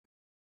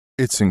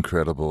It's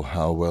incredible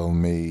how well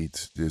made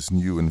this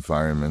new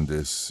environment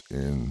is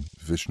in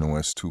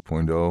visionOS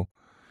 2.0.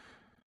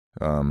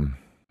 I'm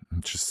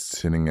just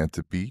sitting at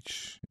the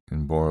beach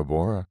in Bora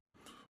Bora,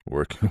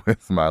 working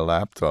with my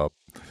laptop,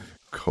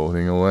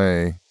 coding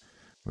away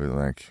with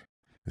like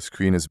a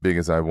screen as big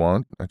as I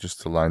want. I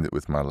just aligned it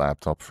with my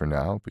laptop for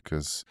now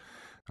because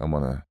I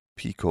want to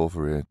peek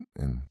over it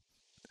and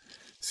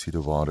see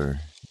the water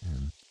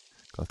and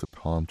got the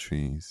palm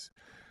trees.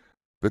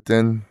 But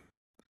then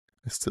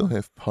I still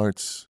have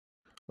parts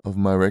of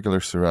my regular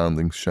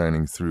surroundings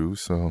shining through,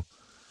 so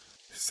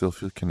I still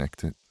feel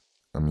connected.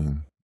 I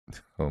mean,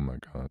 oh my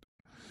god,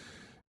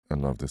 I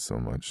love this so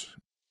much.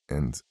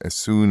 And as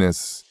soon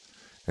as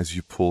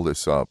you pull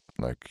this up,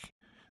 like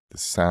the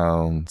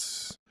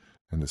sounds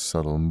and the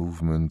subtle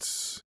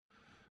movements,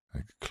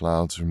 like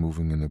clouds are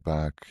moving in the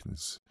back,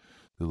 this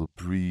little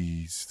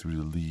breeze through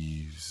the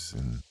leaves,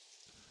 and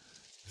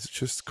it's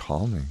just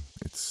calming.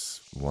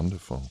 It's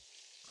wonderful.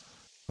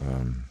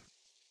 Um,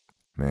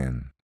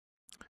 Man,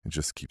 it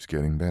just keeps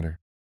getting better.